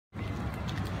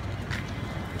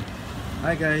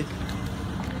Hi guys.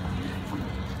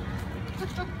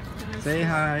 Say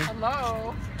hi.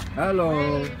 Hello.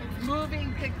 Hello. Hey,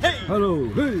 moving picture. Hey! Hello.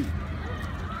 Hey.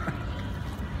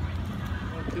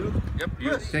 Yep,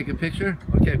 you, Take a picture?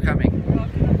 Okay, I'm coming.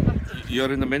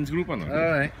 you're in the men's group or not?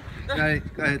 Alright. Guys,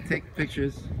 go ahead, take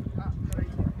pictures.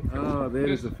 Oh,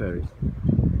 there's the ferry.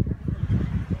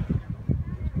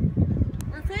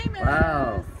 We're famous.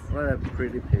 Wow, what a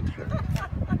pretty picture.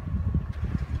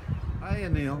 Hi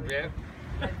Anil. Yeah.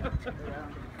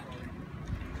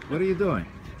 What are you doing?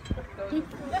 Oh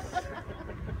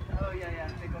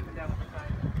yeah. They go up and down with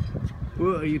the side.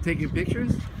 Well, are you taking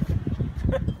pictures?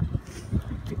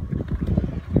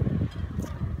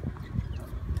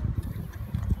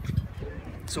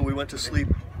 So we went to sleep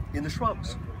in the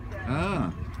shrubs.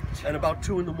 Ah. And about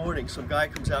 2 in the morning, some guy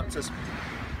comes out and says,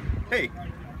 "Hey,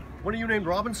 what are you named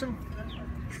Robinson?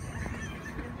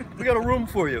 We got a room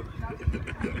for you."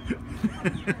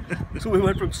 So we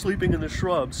went from sleeping in the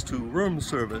shrubs to room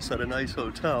service at a nice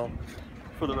hotel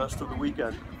for the rest of the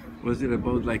weekend. Was it a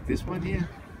boat like this one here?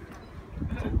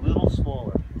 It's a little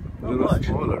smaller. A Not little much.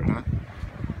 smaller, huh?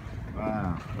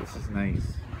 Wow, this is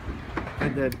nice.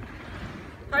 And then,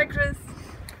 Hi, Chris.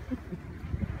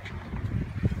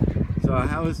 so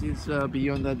how is this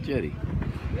beyond that jetty?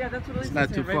 Yeah, that's what It's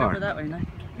not too right far. over that way, no?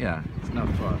 Yeah, it's not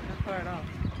far. Not far at all.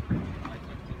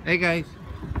 Hey guys.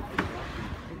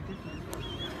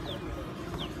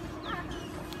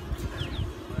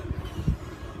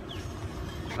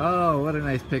 Oh, what a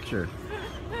nice picture.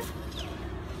 And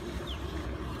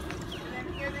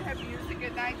then here they have music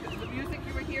at night. The music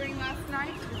you were hearing last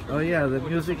night? Oh yeah, the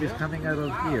music is coming out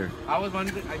of here. I was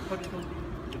wondering, I thought it was...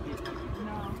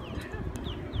 No.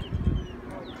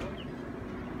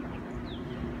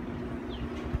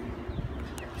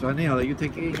 So Anil, are you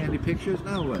taking any pictures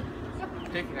now? What?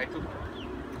 Taking, I took.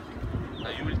 Now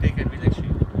you will take it with next sheet.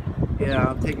 Yeah,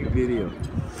 I'm taking video.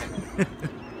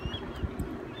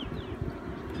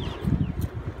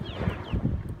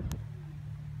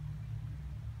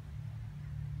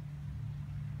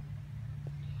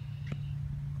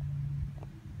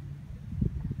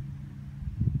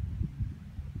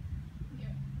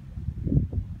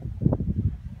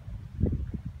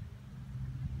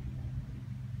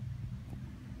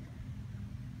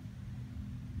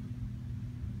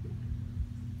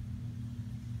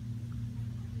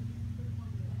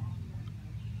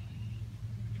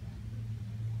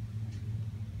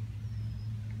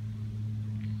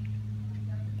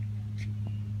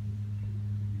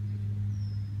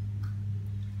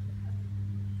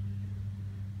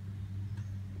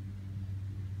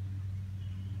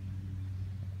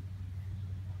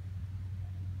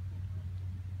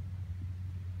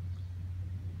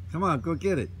 Come on, go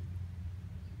get it.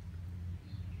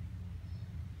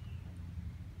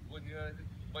 When you're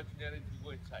much near it, you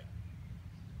go inside.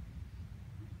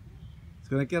 It's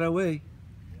gonna get away.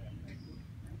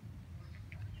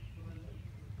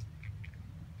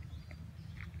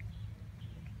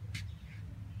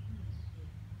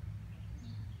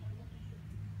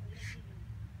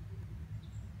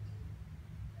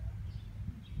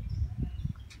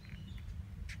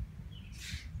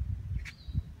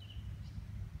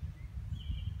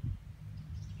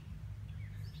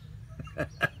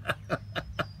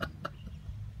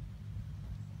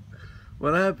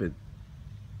 What happened?